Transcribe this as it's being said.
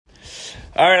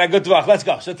All right, good talk. Let's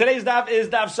go. So today's daf is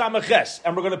daf Samaches,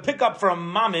 and we're going to pick up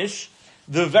from Mamish,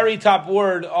 the very top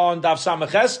word on daf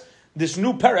Samaches. This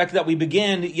new perek that we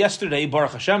began yesterday,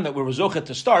 Baruch Hashem, that we were zochet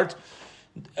to start,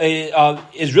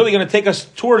 is really going to take us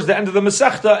towards the end of the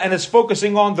Masechta, and it's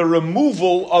focusing on the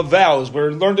removal of vows. We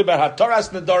learned about Hataras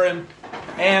Nedarim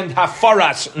and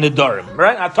Hafaras Nedarim,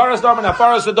 right? Hataras Nedarim and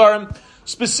Hafaras Nedarim.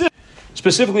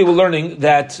 Specifically, we're learning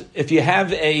that if you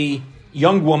have a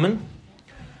young woman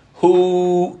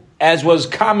who, as was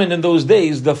common in those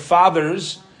days, the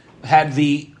fathers had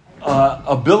the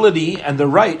ability and the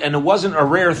right, and it wasn't a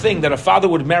rare thing that a father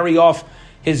would marry off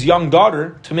his young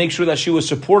daughter to make sure that she was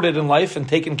supported in life and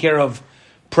taken care of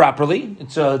properly.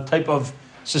 It's a type of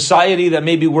society that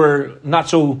maybe we're not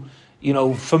so,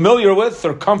 familiar with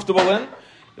or comfortable in.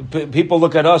 People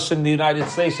look at us in the United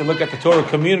States and look at the Torah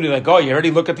community like, oh, you already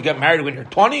looking to get married when you're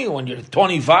 20, when you're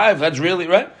 25, that's really,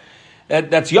 right?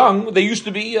 That's young. They used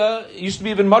to be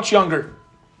even much younger.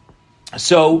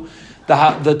 So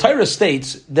the Torah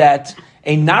states that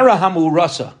a Nara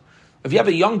Hamurasa, if you have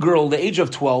a young girl, the age of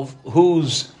 12,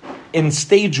 who's in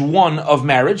stage 1 of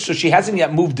marriage, so she hasn't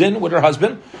yet moved in with her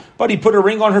husband, but he put a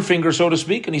ring on her finger, so to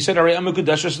speak, and he said,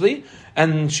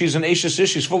 and she's an Ashes,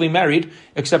 she's fully married,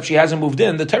 except she hasn't moved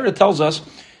in. The Torah tells us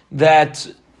that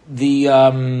the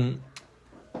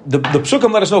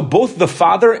Psukim let us know both the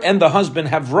father and the husband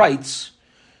have rights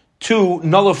to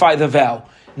nullify the vow.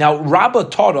 Now, Rabbah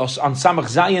taught us on Samach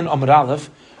Zayin Amar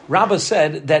Aleph. Rabbah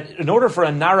said that in order for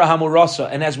a Nara Hamurasa,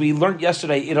 and as we learned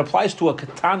yesterday, it applies to a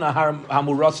Katana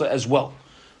Hamurasa as well.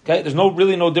 Okay, there's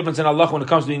really no difference in Allah when it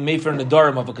comes to being Mefer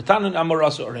Nedarim of a Katana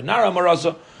Hamurasa or a Nara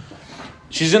Hamurasa.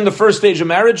 She's in the first stage of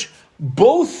marriage.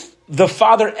 Both the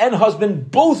father and husband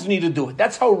both need to do it.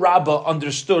 That's how Rabbah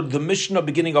understood the Mishnah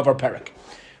beginning of our parak.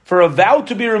 For a vow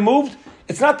to be removed,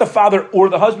 it's not the father or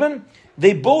the husband.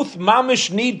 They both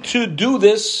mamish need to do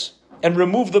this and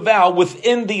remove the vow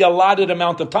within the allotted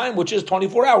amount of time, which is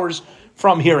 24 hours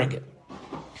from hearing it.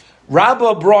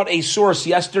 Rabbah brought a source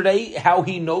yesterday, how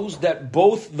he knows that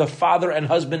both the father and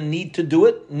husband need to do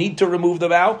it, need to remove the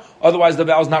vow, otherwise the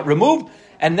vow is not removed.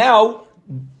 And now,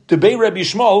 the Bei Rabbi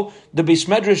Shmuel, the Beis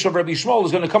Medrash of Rabbi Shmuel,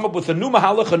 is going to come up with a new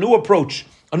mahalach, a new approach,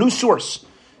 a new source,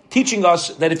 teaching us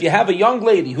that if you have a young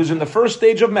lady who's in the first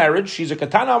stage of marriage, she's a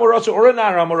katana amorasa or a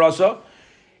nara amorasa,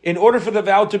 in order for the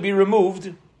vow to be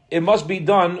removed, it must be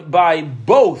done by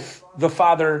both the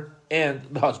father and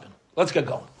the husband. Let's get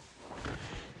going.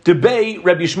 Debei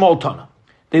Rabbi Shmuel Tana.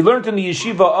 They learned in the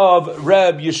yeshiva of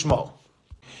Rabbi Yishmael.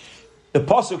 The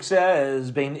pasuk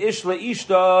says, "Bein ish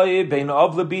leishta, bein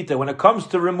av lebita." When it comes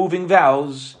to removing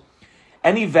vows,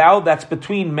 any vow that's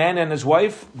between man and his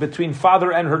wife, between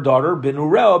father and her daughter,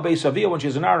 benurel beisavia, when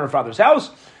she's in her father's house.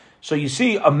 So you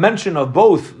see a mention of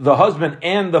both the husband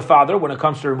and the father when it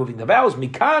comes to removing the vows.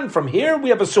 Mikan, from here we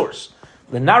have a source.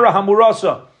 The Nara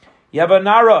Hamurasa. You have a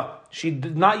Nara. She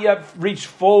did not yet reach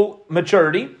full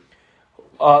maturity,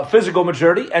 physical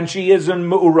maturity, and she is in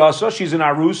Mu'urasa. She's in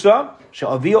Arusa.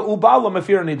 She'avia ubala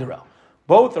mefir nidarel.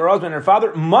 Both her husband and her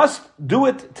father must do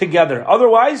it together.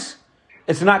 Otherwise,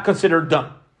 it's not considered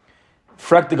done.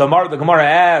 Frek the Gemara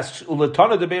asks,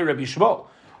 Ulatana debei Rabbi Shmuel.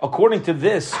 According to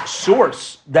this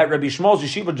source that Rabbi Shmuel's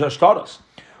yeshiva just taught us,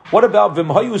 what about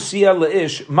v'mhayu siya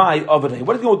leish my avadei?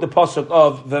 What do you know with the pasuk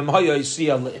of v'mhayu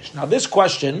siya leish? Now this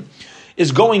question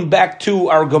is going back to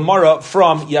our Gemara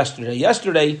from yesterday.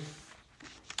 Yesterday,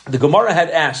 the Gemara had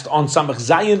asked on Samach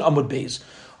Zayin Amud Beis,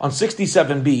 on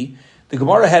 67b, the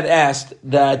Gemara had asked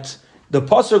that the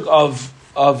pasuk of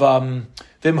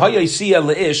v'mhayu siya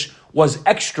leish was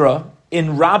extra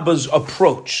in Rabbah's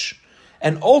approach.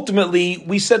 And ultimately,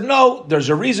 we said, no, there's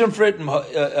a reason for it. In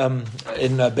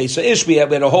Beis Ish, we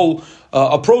had a whole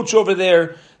approach over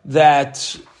there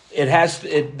that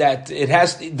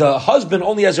the husband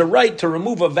only has a right to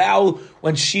remove a vow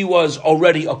when she was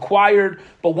already acquired.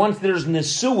 But once there's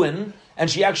Nisuin, and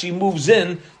she actually moves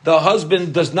in, the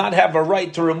husband does not have a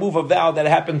right to remove a vow that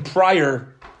happened prior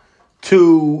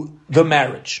to the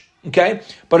marriage. Okay?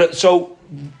 But so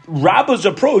Rabbah's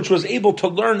approach was able to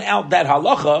learn out that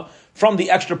halacha from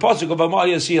the extra pasuk of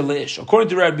Amaya Siya Leish. According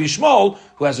to Rabbi Shmuel,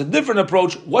 who has a different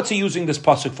approach, what's he using this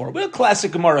pasuk for? Well, a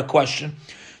classic Gemara question,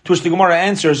 to which the Gemara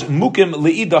answers, Mukim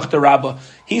Le'idach to Rabbah.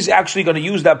 He's actually going to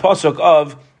use that pasuk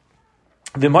of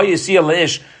V'maya Siya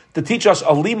Leish to teach us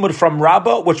a limud from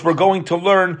Rabbah, which we're going to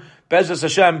learn Be'ezus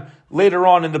Hashem later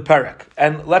on in the parak.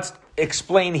 And let's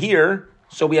explain here,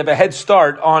 so we have a head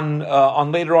start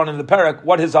on later on in the parak,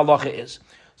 what his halacha is.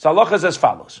 So halacha is as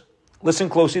follows. Listen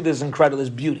closely, this is incredible, this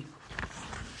beauty.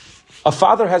 A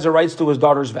father has a rights to his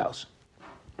daughter's vows.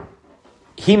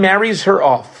 He marries her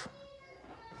off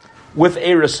with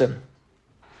Erisin.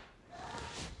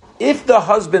 If the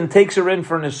husband takes her in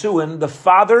for Nisuin, the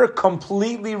father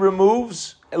completely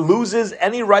loses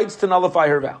any rights to nullify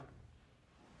her vow.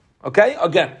 Okay?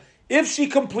 Again, if she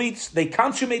completes, they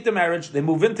consummate the marriage, they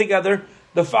move in together,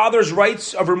 the father's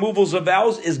rights of removals of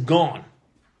vows is gone.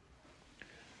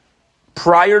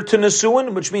 Prior to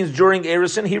Nisuin, which means during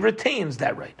Erisin, he retains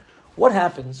that right. What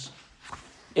happens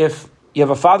if you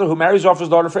have a father who marries off his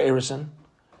daughter for Erisin,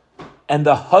 and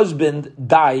the husband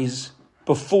dies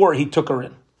before he took her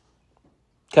in?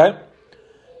 Okay?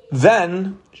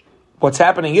 Then, what's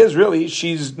happening is really,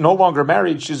 she's no longer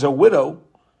married, she's a widow,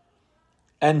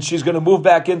 and she's going to move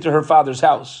back into her father's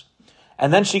house.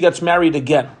 And then she gets married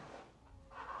again.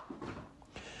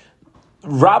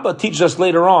 Rabbah teaches us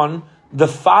later on, the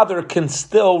father can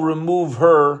still remove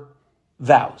her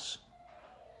vows.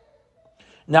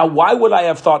 Now, why would I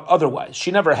have thought otherwise?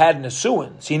 She never had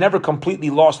Nisuin. He never completely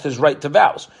lost his right to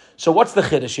vows. So what's the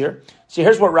chiddush here? See,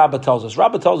 here's what Rabbah tells us.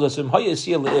 Rabbah tells us,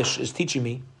 is teaching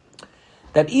me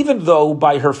that even though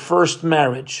by her first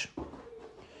marriage,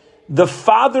 the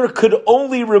father could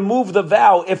only remove the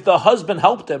vow if the husband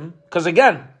helped him, because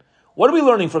again, what are we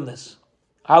learning from this?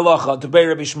 Halacha, Debei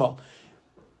Rabbi Shmuel.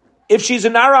 If she's a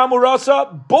Nara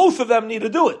Amurasa, both of them need to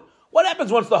do it. What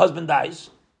happens once the husband dies?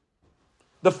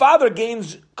 The father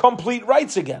gains complete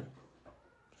rights again.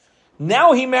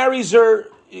 Now he marries her,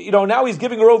 now he's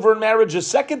giving her over in marriage a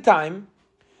second time.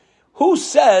 Who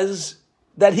says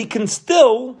that he can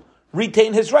still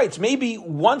retain his rights? Maybe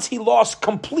once he lost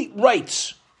complete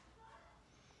rights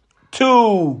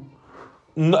to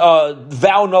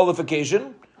vow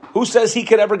nullification, who says he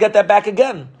could ever get that back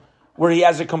again, where he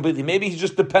has it completely? Maybe he's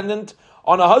just dependent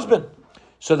on a husband.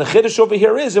 So the chiddush over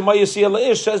here is, Imayasi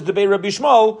Elish says the Debei Rabbi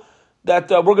Shmuel,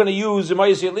 that we're going to use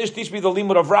Imayasi Elish, teach me the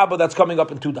limud of Rabbah that's coming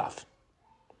up in 2 daf.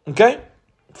 Okay?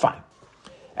 Fine.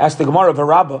 Ask the Gemara of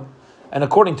Rabbah, and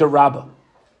according to Rabbah,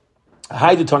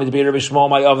 how's he going to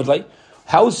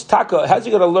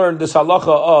learn this halacha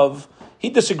of, he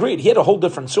disagreed, he had a whole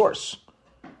different source.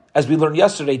 As we learned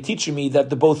yesterday, teaching me that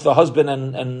both the husband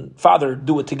and father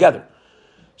do it together.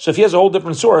 So if he has a whole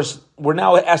different source, we're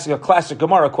now asking a classic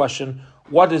Gemara question,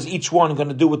 what is each one going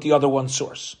to do with the other one's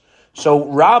source? So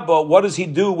Rabbah, what does he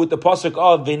do with the pasuk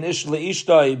of bein ish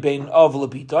leishtai bein av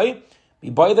lepitai? The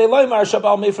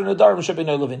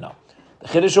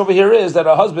chiddush over here is that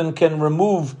a husband can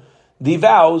remove the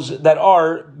vows that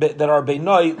are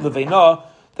beinai leveina,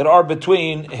 that are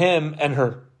between him and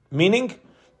her. Meaning,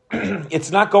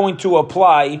 it's not going to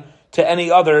apply to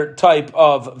any other type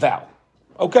of vow.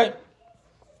 Okay.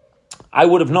 I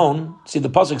would have known, see the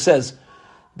pasuk says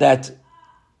that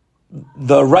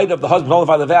the right of the husband to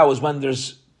nullify the vow is when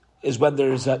there's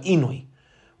inui,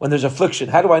 when there's affliction.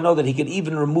 How do I know that he can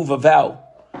even remove a vow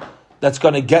that's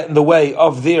going to get in the way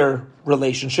of their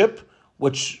relationship,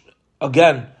 which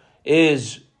again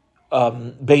is a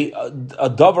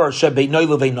davar shebeinai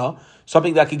leveina,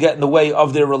 something that could get in the way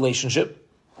of their relationship?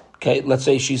 Okay, let's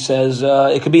say she says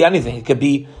it could be anything. It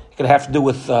could have to do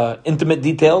with intimate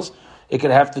details. It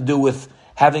could have to do with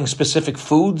having specific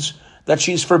foods that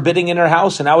she's forbidding in her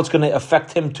house, and now it's going to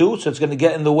affect him too, so it's going to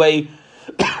get in the way,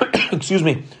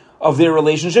 of their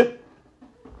relationship.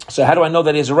 So how do I know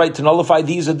that he has a right to nullify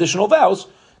these additional vows?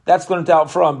 That's learned out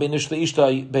from Bein Ish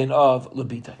Leishtai Bein Av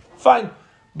Lebitai. Fine.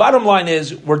 Bottom line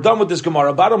is, we're done with this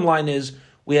Gemara. Bottom line is,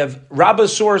 we have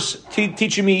Rabbah's source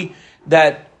teaching me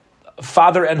that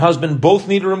father and husband both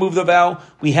need to remove the vow.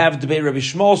 We have Debei Rabbi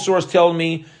Shmuel's source telling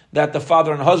me that the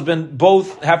father and husband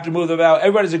both have to remove the vow.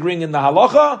 Everybody's agreeing in the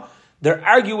halacha. They're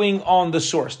arguing on the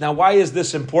source. Now, why is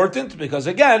this important? Because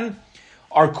again,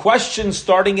 our question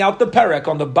starting out the perek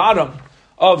on the bottom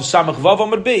of Samach Vav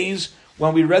Amud Beis,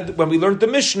 when we learned the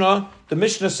Mishnah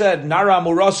said Nara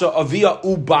Murasa Avia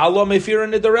Ubala Mefira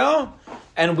Nidara,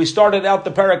 and we started out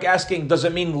the perek asking, does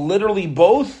it mean literally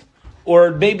both, or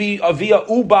maybe Avia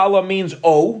Ubala means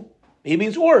O, it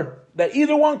means or, that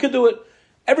either one could do it.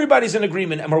 Everybody's in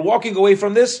agreement, and we're walking away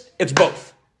from this. It's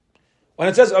both. When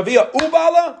it says Avia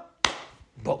Ubala,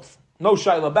 both. No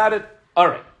shaila about it. All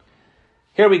right.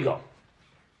 Here we go.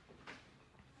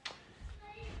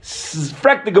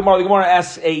 The Gemara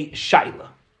asks a shaila.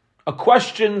 A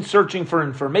question searching for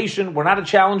information. We're not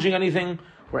challenging anything.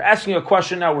 We're asking a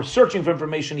question now. We're searching for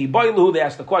information. Ibailu, they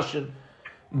ask the question.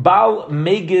 Bal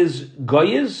megiz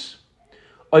goyiz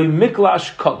oy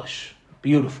miklash kolish.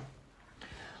 Beautiful.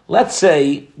 Let's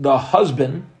say the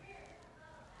husband,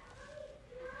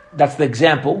 that's the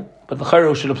example, but the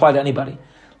chayro should apply to anybody.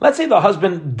 Let's say the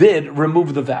husband did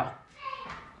remove the vow.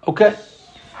 Okay?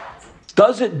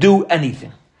 Does it do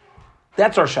anything?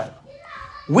 That's our shayla.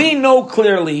 We know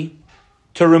clearly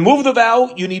to remove the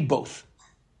vow, you need both.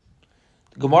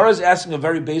 The Gemara is asking a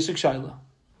very basic shaila.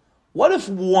 What if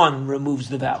one removes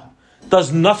the vow?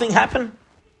 Does nothing happen?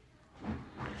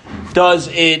 Does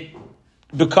it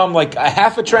become like a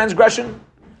half a transgression?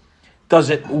 Does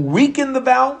it weaken the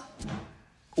vow?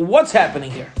 What's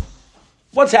happening here?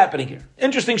 What's happening here?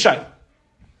 Interesting shaila.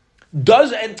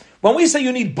 And when we say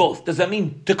you need both, does that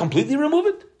mean to completely remove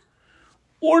it?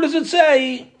 Or does it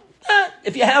say,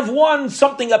 if you have one,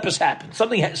 something epis happened.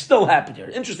 Something still happened here.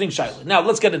 Interesting shaila. Now,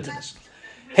 let's get into this.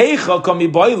 Heicha kami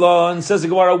boila, and says the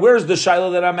Gemara, where's the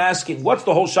shaila that I'm asking? What's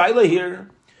the whole shaila here?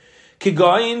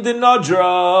 Kigayin de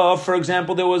nadra, for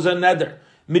example, there was a neder.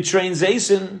 Mitrain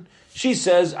zaysin, she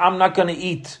says, I'm not going to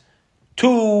eat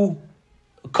 2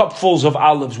 cupfuls of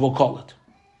olives, we'll call it.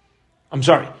 I'm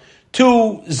sorry,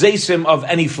 2 zaysim of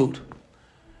any food.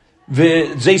 The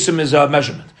zaysim is a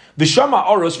measurement. Vishama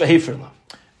oros v'heferla.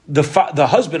 The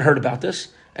husband heard about this,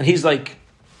 and he's like,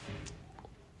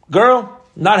 girl,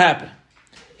 not happy.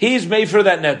 He's made for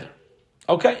that neder.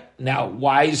 Okay, now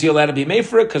why is he allowed to be made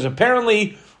for it? Because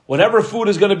apparently whatever food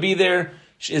is going to be there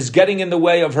is getting in the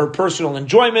way of her personal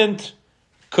enjoyment,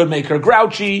 could make her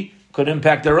grouchy, could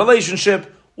impact their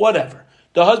relationship, whatever.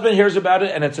 The husband hears about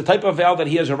it, and it's a type of vow that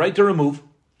he has a right to remove.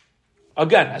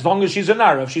 Again, as long as she's a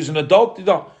nara. If she's an adult,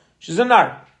 she's a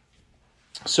nara.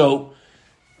 So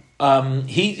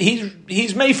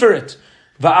he's made for it.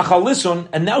 Va'achalisun,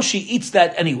 and now she eats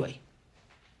that anyway.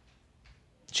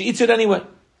 She eats it anyway.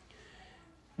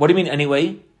 What do you mean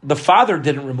anyway? The father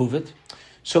didn't remove it.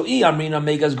 So if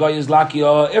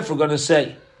we're going to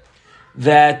say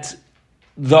that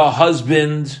the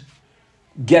husband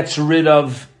gets rid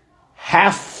of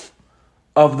half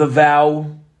of the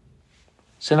vow,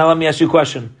 so now let me ask you a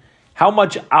question. How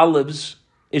much olives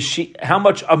how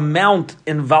much amount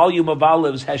in volume of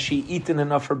olives has she eaten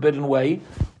in a forbidden way?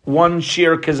 1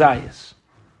 shir kazayas.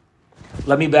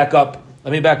 Let me back up.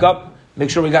 Make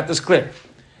sure we got this clear.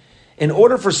 In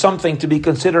order for something to be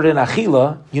considered an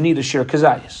achila, you need a shir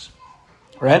kazayas.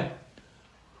 Right?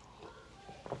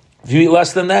 If you eat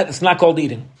less than that, it's not called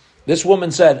eating. This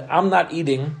woman said, I'm not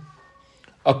eating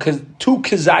 2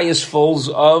 kazayas fulls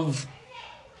of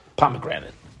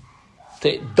pomegranate.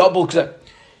 Double kazayas.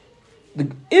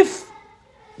 If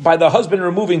by the husband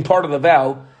removing part of the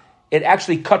vow, it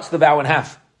actually cuts the vow in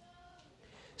half.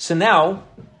 So now,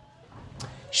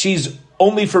 she's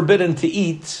only forbidden to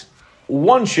eat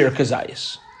 1 shir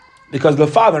kazayas, because the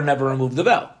father never removed the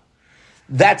vow.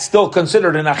 That's still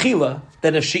considered an achila,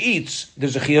 that if she eats,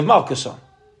 there's a chi of malchus on.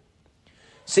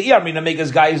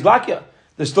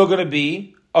 There's still going to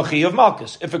be a chi of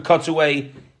malchus, if it cuts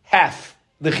away half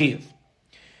the chi of.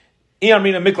 But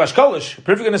if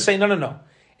you're going to say, no,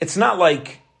 it's not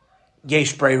like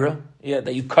yesh breira,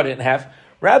 that you cut it in half.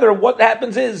 Rather, what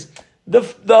happens is, the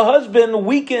husband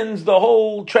weakens the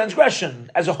whole transgression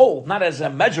as a whole, not as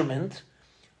a measurement,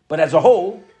 but as a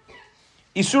whole.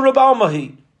 Isura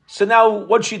ba'almahi. So now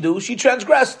what'd she do? She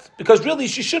transgressed, because really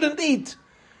she shouldn't eat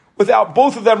without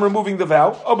both of them removing the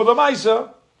vow. Oh, but the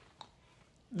Maisa,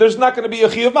 there's not going to be a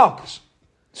chi of malchus.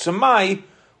 So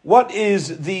what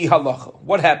is the halacha?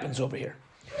 What happens over here?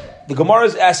 The Gemara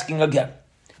is asking again,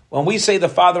 when we say the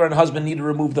father and husband need to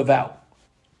remove the vow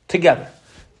together,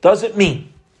 does it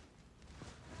mean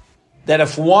that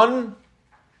if one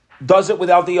does it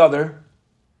without the other,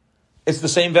 it's the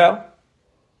same vow?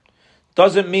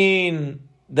 Does it mean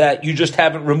that you just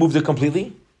haven't removed it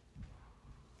completely,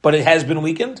 but it has been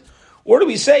weakened? Or do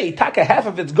we say, taka, half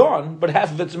of it's gone, but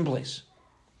half of it's in place?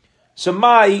 So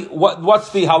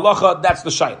what's the halacha? That's the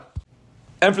shayla.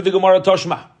 And for the Gemara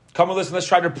Toshma, come and listen, let's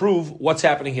try to prove what's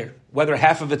happening here. Whether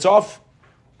half of it's off,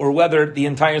 or whether the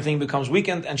entire thing becomes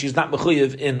weakened, and she's not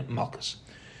mechuyev in malchus.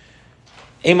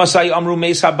 Emasai amru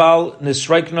meis habal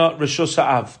nisraikna rishus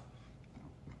ha'av.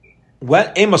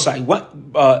 Emasai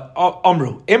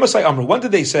amru. When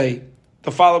did they say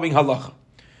the following halacha?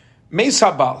 Meis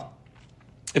habal.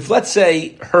 If let's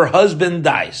say her husband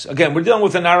dies, again we're dealing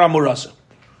with an ara murasa.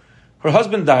 Her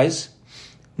husband dies,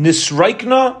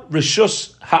 nisraikna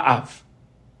rishus ha'av.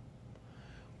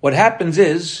 What happens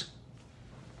is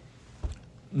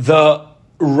the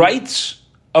rights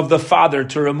of the father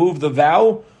to remove the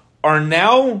vow are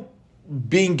now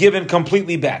being given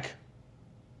completely back.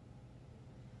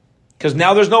 Because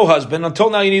now there's no husband. Until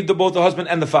now you need both the husband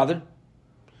and the father.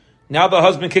 Now the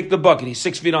husband kicked the bucket. He's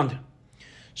 6 feet under.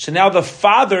 So now the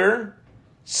father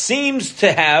seems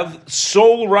to have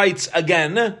sole rights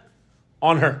again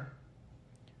on her,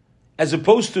 as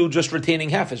opposed to just retaining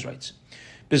half his rights.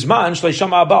 This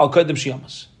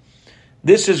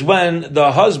is when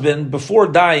the husband, before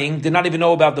dying, did not even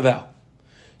know about the vow.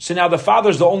 So now the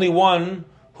father's the only one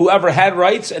who ever had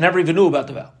rights and never even knew about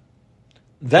the vow.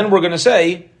 then we're going to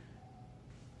say,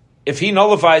 if he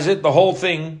nullifies it, the whole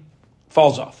thing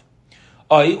falls off.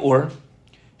 Or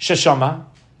sheshama,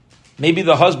 maybe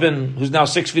the husband who's now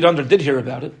 6 feet under did hear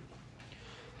about it.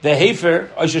 The hefer,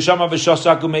 sheshama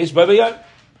v'shasak umeis b'vayah.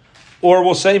 Or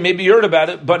we'll say maybe he heard about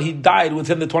it, but he died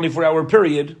within the 24-hour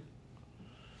period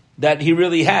that he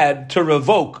really had to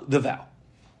revoke the vow.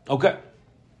 Okay.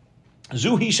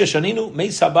 Zuhi sheshaninu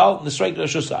meis habal nisraik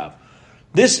rashusav.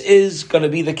 This is going to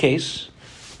be the case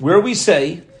where we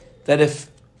say that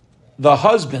if the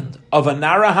husband of a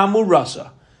Nara Hamurasa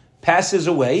passes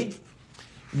away,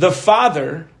 the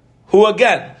father, who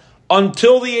again,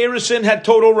 until the Erisin had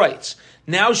total rights,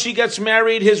 now she gets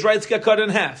married, his rights get cut in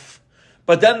half.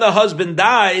 But then the husband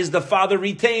dies, the father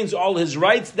retains all his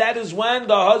rights. That is when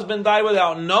the husband died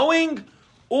without knowing,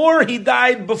 or he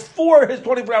died before his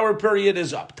 24-hour period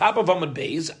is up. Top of Amud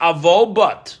Beis, avol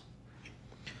but.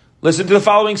 Listen to the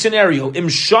following scenario. Im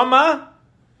shama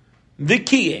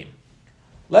v'kiyem.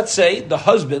 Let's say the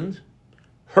husband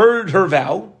heard her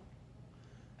vow,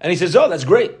 and he says, oh, that's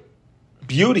great.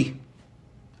 Beauty.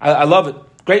 I love it.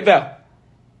 Great vow.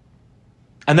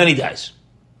 And then he dies.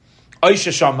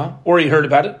 Aisha Shama, or he heard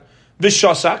about it.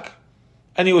 Vishasak,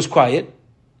 and he was quiet.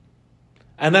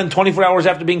 And then 24 hours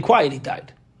after being quiet, he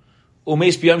died.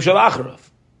 Umeis b'yom shel acharav.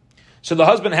 So the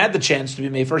husband had the chance to be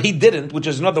made for. He didn't, which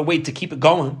is another way to keep it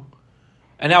going.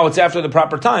 And now it's after the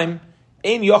proper time.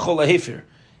 Ein yochol lahefir.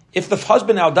 If the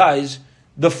husband now dies,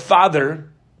 the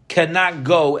father cannot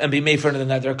go and be made for the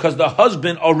neder because the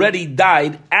husband already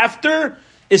died after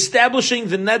establishing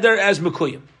the neder as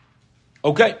mekuyim.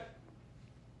 Okay.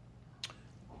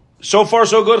 So far,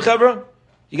 so good, Chevra?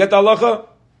 You got the halacha?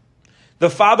 The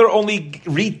father only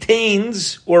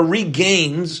retains or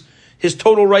regains his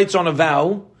total rights on a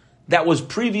vow that was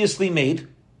previously made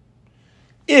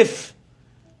if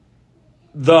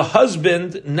the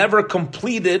husband never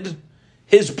completed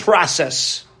his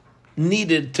process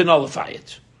needed to nullify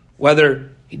it.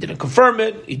 Whether he didn't confirm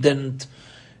it, he didn't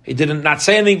not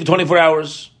say anything for 24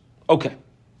 hours. Okay.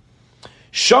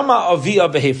 Shama avia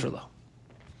v'heferla.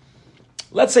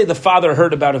 Let's say the father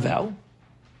heard about a vow,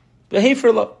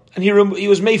 v'heferla, and he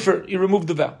was mefer, he removed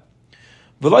the vow.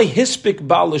 V'loi hispik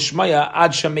bal l'shmaya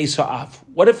ad shamei sa'av.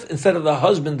 What if instead of the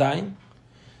husband dying,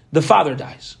 the father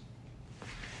dies?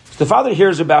 So the father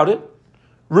hears about it,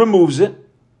 removes it,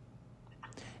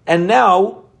 and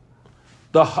now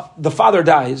the father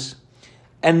dies,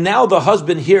 and now the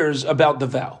husband hears about the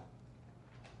vow.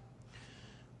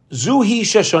 Zuhi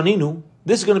sheshaninu.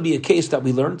 This is going to be a case that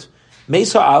we learned.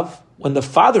 Meisa'av, when the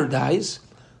father dies,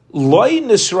 loy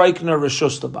nisraikna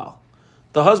reshus tabal.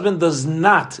 The husband does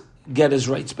not get his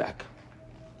rights back.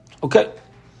 Okay.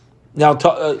 Now,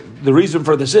 the reason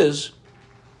for this is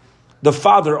the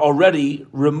father already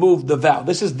removed the vow.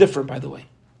 This is different, by the way.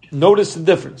 Notice the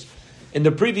difference. In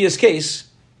the previous case,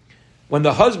 when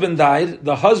the husband died,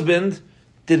 the husband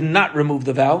did not remove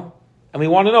the vow, and we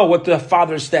want to know what the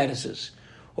father's status is.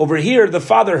 Over here, the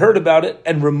father heard about it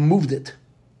and removed it.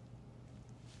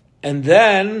 And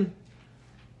then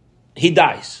he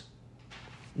dies.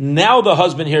 Now the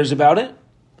husband hears about it.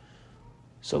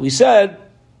 So we said,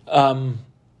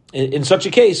 in such a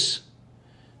case,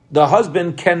 the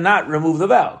husband cannot remove the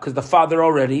vow because the father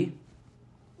already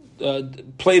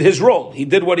played his role. He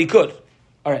did what he could.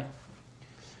 All right.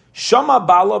 Shama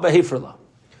bala v'heferla.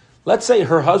 Let's say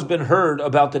her husband heard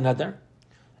about the neder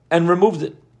and removed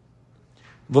it.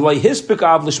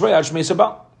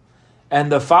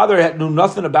 And the father knew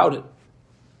nothing about it.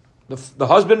 The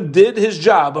husband did his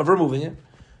job of removing it.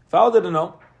 Father didn't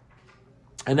know.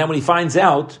 And then when he finds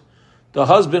out, the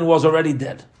husband was already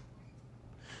dead.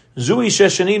 In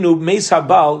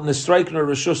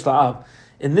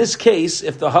this case,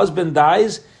 if the husband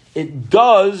dies, it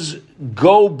does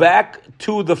go back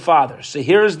to the father. So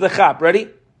here's the chap. Ready?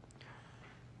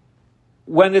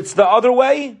 When it's the other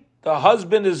way, the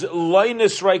husband is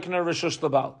loinis reikner reshus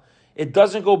labal. It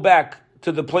doesn't go back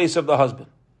to the place of the husband.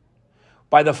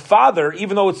 By the father,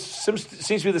 even though it seems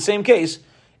to be the same case,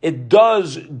 it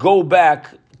does go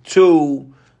back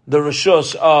to the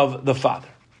reshus of the father.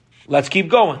 Let's keep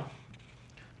going.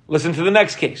 Listen to the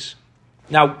next case.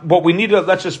 Now, what we need to,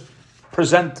 let's just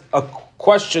present a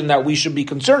question that we should be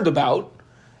concerned about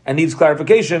and needs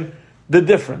clarification, the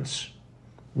difference.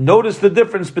 Notice the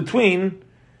difference between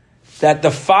that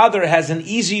the father has an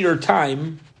easier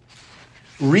time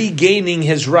regaining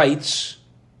his rights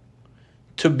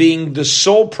to being the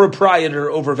sole proprietor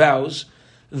over vows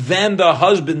than the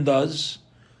husband does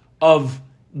of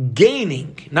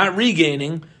gaining, not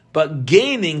regaining, but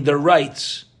gaining the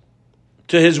rights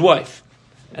to his wife.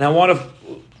 And I want to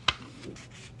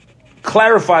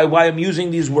clarify why I'm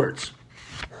using these words.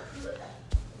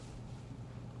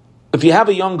 if you have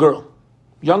a young girl,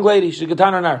 young lady, she's a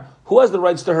Ketana Nara, who has the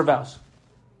rights to her vows?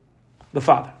 The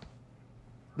father.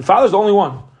 The father's the only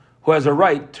one who has a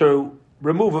right to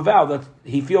remove a vow that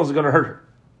he feels is going to hurt her.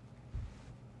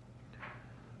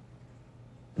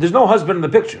 There's no husband in the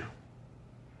picture.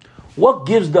 What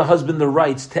gives the husband the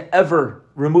rights to ever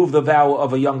remove the vow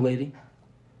of a young lady?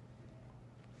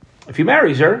 If he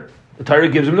marries her, the Torah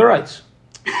gives him the rights.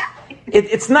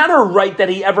 It's not a right that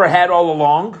he ever had all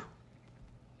along.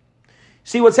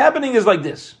 See, what's happening is like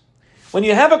this. When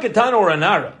you have a ketana or a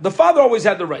nara, the father always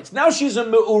had the rights. Now she's a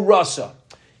me'urasa.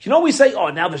 You know, we say, oh,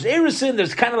 now there's erisin,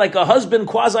 there's kind of like a husband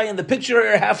quasi in the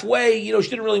picture halfway, she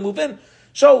didn't really move in.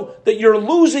 So that you're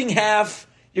losing half,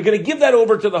 you're going to give that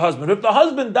over to the husband. If the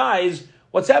husband dies,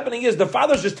 what's happening is the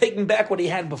father's just taking back what he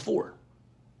had before.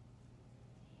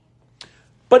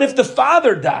 But if the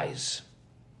father dies,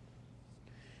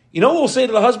 you know what we'll say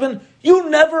to the husband? You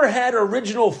never had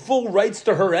original full rights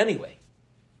to her anyway.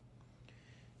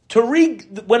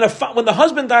 When the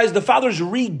husband dies, the father's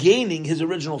regaining his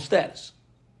original status.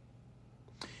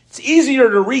 It's easier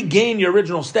to regain your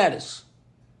original status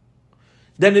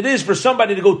than it is for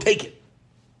somebody to go take it.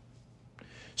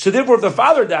 So therefore, if the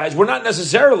father dies, we're not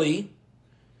necessarily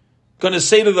going to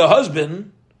say to the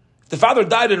husband, if the father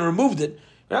died and removed it,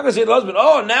 we're not going to say to the husband,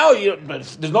 oh, now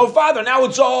there's no father, now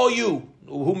it's all you.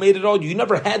 Who made it all you? You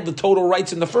never had the total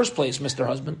rights in the first place, Mr.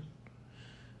 Husband.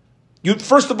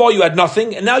 First of all, you had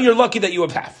nothing, and now you're lucky that you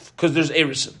have half, because there's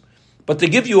erisin. But to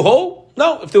give you whole,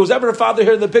 no, if there was ever a father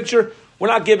here in the picture, we're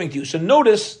not giving to you. So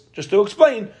notice, just to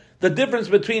explain, the difference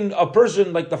between a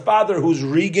person like the father who's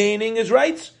regaining his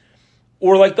rights,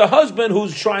 or like the husband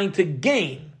who's trying to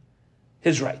gain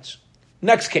his rights.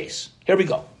 Next case. Here we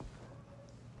go.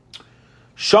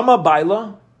 Shama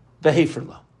baila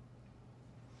veheferla.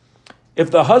 If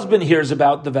the husband hears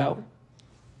about the vow,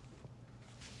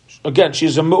 again,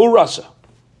 she's a me'urasa,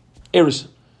 erisa,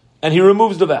 and he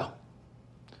removes the vow.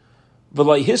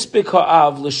 V'layhispik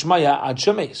ha'av l'shmaya ad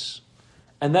shemes.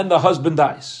 And then the husband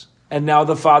dies. And now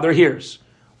the father hears.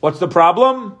 What's the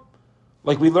problem?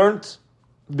 Like we learned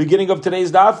beginning of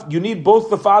today's daf, you need both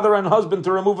the father and husband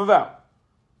to remove a vow.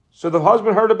 So the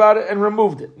husband heard about it and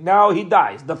removed it. Now he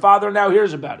dies. The father now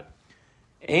hears about it.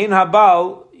 Ein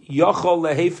habal yochol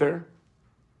lehefer,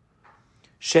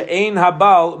 she'ein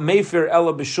habal mefer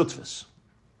ela b'shutfus.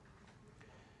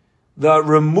 The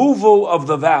removal of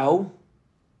the vow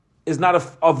is not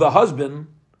of the husband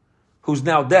who's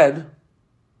now dead,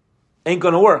 ain't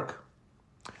going to work.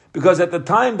 Because at the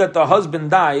time that the husband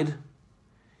died,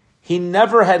 he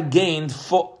never had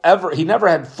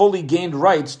fully gained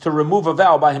rights to remove a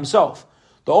vow by himself.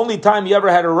 The only time he ever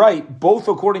had a right, both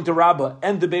according to Rabbah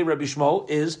and the Debei Rabbi Shmuel,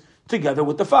 is together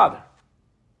with the father.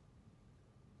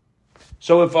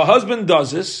 So if a husband does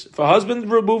this, if a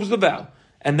husband removes the vow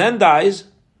and then dies,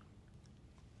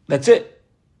 that's it.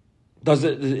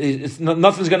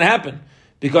 Nothing's going to happen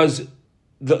because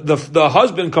the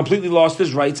husband completely lost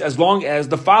his rights as long as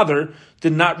the father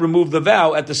did not remove the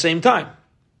vow at the same time.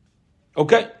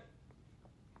 Okay.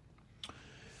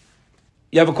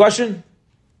 You have a question?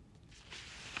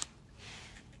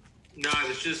 No, I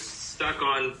was just stuck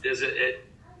on,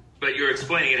 but you're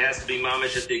explaining it has to be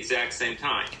mamish at the exact same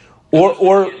time.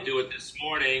 Or you do it this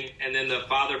morning, and then the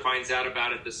father finds out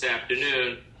about it this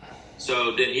afternoon,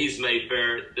 so then he's made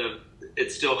fair.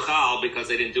 It's still chal because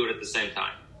they didn't do it at the same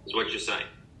time, is what you're saying.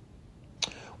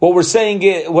 What we're saying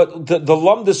is, what the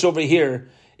lumdus over here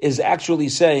is actually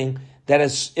saying that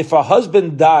if a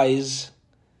husband dies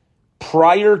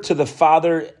prior to the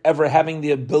father ever having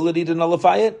the ability to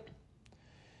nullify it,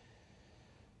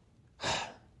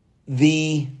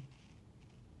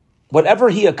 whatever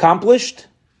he accomplished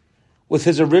with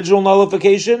his original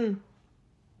nullification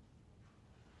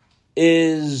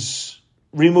is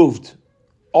removed.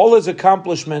 All his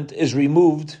accomplishment is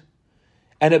removed,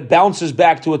 and it bounces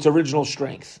back to its original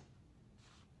strength.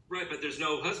 Right, but there's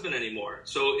no husband anymore.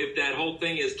 So if that whole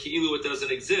thing is ki'ilu, it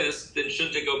doesn't exist, then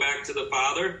shouldn't it go back to the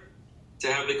father to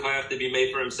have the koyach to be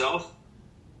made for himself?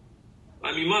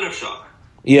 I mean, manavshach.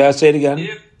 Yeah, say it again.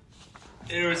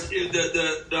 I'm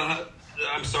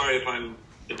sorry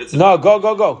if it's... No,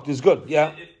 go. It's good,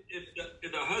 yeah. If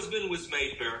the husband was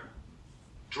made fair,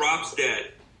 drops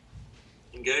dead,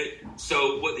 okay?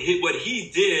 So what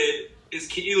he did is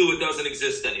ki'ilu, it doesn't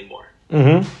exist anymore.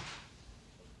 Mm-hmm.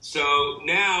 So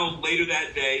now, later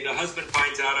that day, the husband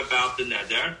finds out about the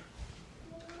neder.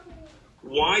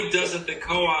 Why doesn't the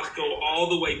koach go all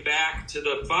the way back to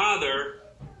the father,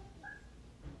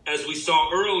 as we saw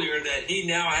earlier, that he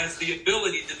now has the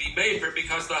ability to be mafer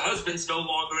because the husband's no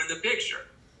longer in the picture?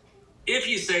 If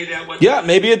you say that...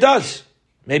 maybe it does.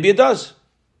 Maybe it does.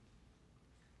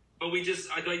 But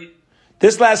I thought you...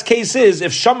 This last case is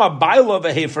if Shama Baila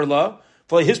v'heferla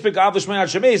for hispik avlish me'at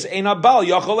shemes ein abal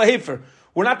yachol lehefer.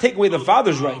 We're not taking away the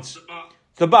father's rights.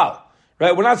 The Baal,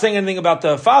 right? We're not saying anything about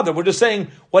the father. We're just saying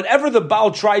whatever the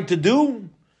Baal tried to do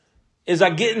is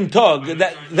a gittin tug.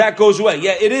 That goes away.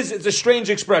 Yeah, it is. It's a strange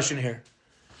expression here,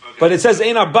 but it says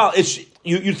ein abal.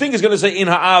 You think it's going to say ein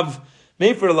ha'av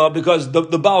me'ferla because the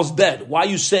Baal's dead. Why are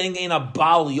you saying ein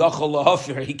abal yachol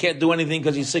lehefer? He can't do anything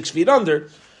because he's 6 feet under.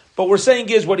 But we're saying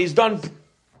is what he's done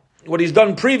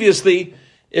previously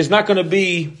is not going to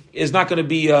be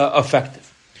effective.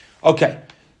 Okay,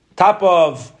 top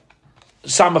of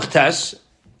Samach Tes,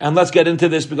 and let's get into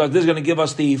this because this is going to give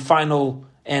us the final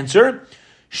answer.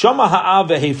 Shama ha'av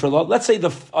v'heferla. Let's say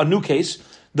a new case.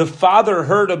 The father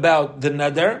heard about the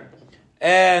neder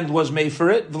and was made for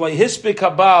it. V'hispik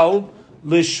habal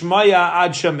lishmaya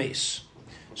ad shames.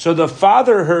 So the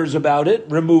father hears about it,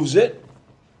 removes it,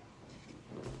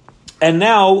 and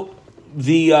now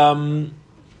the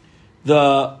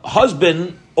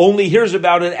husband only hears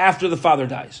about it after the father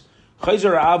dies. The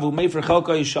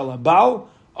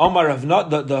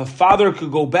father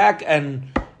could go back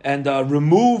and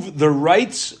remove the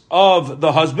rights of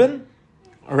the husband.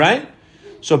 All right.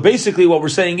 So basically, what we're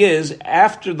saying is,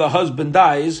 after the husband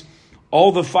dies,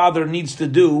 all the father needs to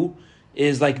do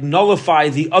is like nullify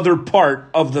the other part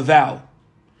of the vow,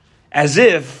 as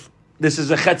if this is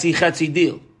a chetzi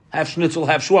deal, half schnitzel,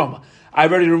 half shawarma.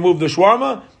 I've already removed the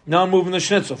shawarma. Now I'm moving the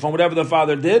schnitzel from whatever the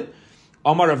father did.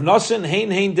 Amar of Nasin,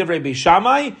 hein divrei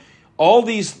beishamai. All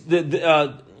these, this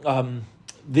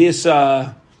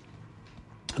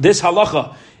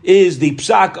halacha is the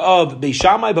psak of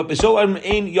beishamai, but besolam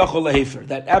ein yachol lehefer.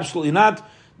 That absolutely not.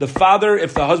 The father,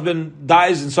 if the husband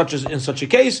dies in such a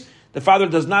case, the father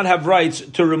does not have rights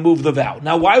to remove the vow.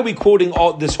 Now, why are we quoting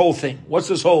all this whole thing? What's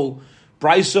this whole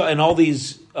brisa and all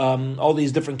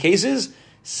these different cases?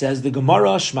 Says the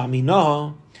Gemara, Shma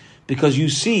Minah, because you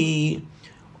see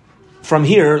from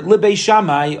here, Beis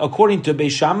Shammai, according to Beis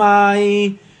Shammai,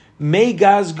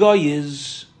 Megaz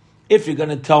Goyiz, if you're going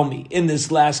to tell me in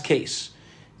this last case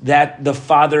that the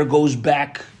father goes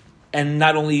back and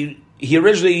not only, he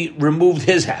originally removed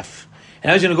his half, and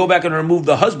now he's going to go back and remove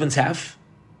the husband's half,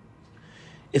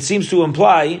 it seems to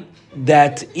imply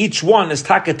that each one is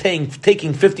taking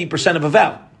 50% of a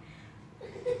vow.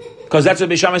 Because that's what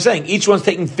Beis Shammai is saying. Each one's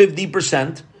taking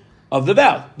 50% of the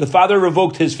vow. The father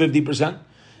revoked his 50%,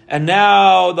 and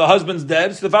now the husband's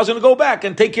dead, so the father's going to go back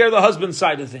and take care of the husband's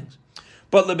side of things.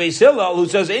 But LeBeis Hillel, who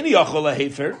says, Eini yachol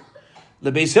lehefer,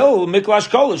 LeBeis Hillel, miklash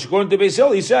kolish, according to Beis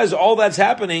Hillel, he says, all that's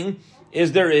happening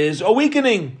is there is a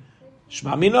weakening.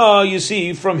 Shma Minah, you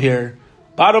see from here.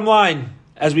 Bottom line,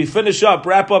 as we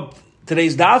wrap up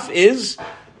today's daf, is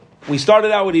we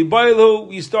started out with Ibaylu,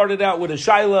 we started out with a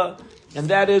Shaila, and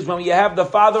that is when you have the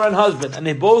father and husband, and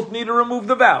they both need to remove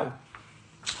the vow.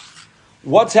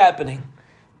 What's happening?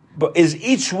 But is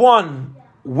each one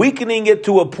weakening it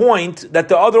to a point that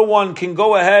the other one can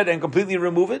go ahead and completely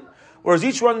remove it? Or is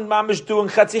each one mamish doing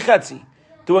chetzi,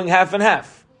 doing half and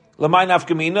half? Lamai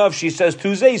nafkamina, if she says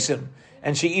 2 zaysim,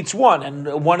 and she eats one,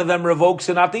 and one of them revokes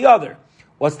and not the other.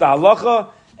 What's the halacha?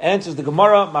 Answers the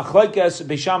Gemara, machlokes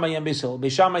Beis Shammai and Beis Hillel.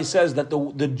 Beis Shammai says that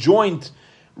the joint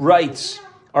rights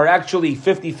are actually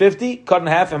 50-50, cut in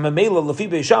half, and memela lefi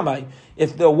Beis Shammai,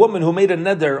 if the woman who made a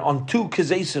neder on 2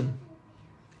 kezesim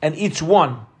and eats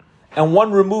one, and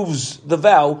one removes the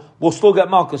vow, will still get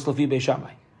malchus lefi Beis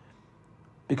Shammai.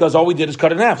 Because all we did is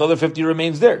cut in half, the other 50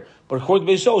 remains there. But according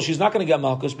to Beis Hillel, she's not going to get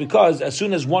malchus, because as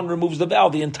soon as one removes the vow,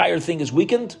 the entire thing is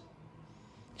weakened.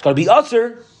 It's going to be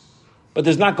usher, but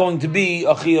there's not going to be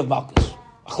a chi of malchus,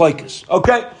 a chloikus.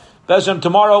 Okay?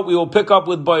 Tomorrow we will pick up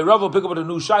with Boy Rav, we'll pick up with a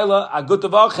new Shaila. A good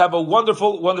tavach. Have a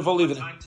wonderful, wonderful evening.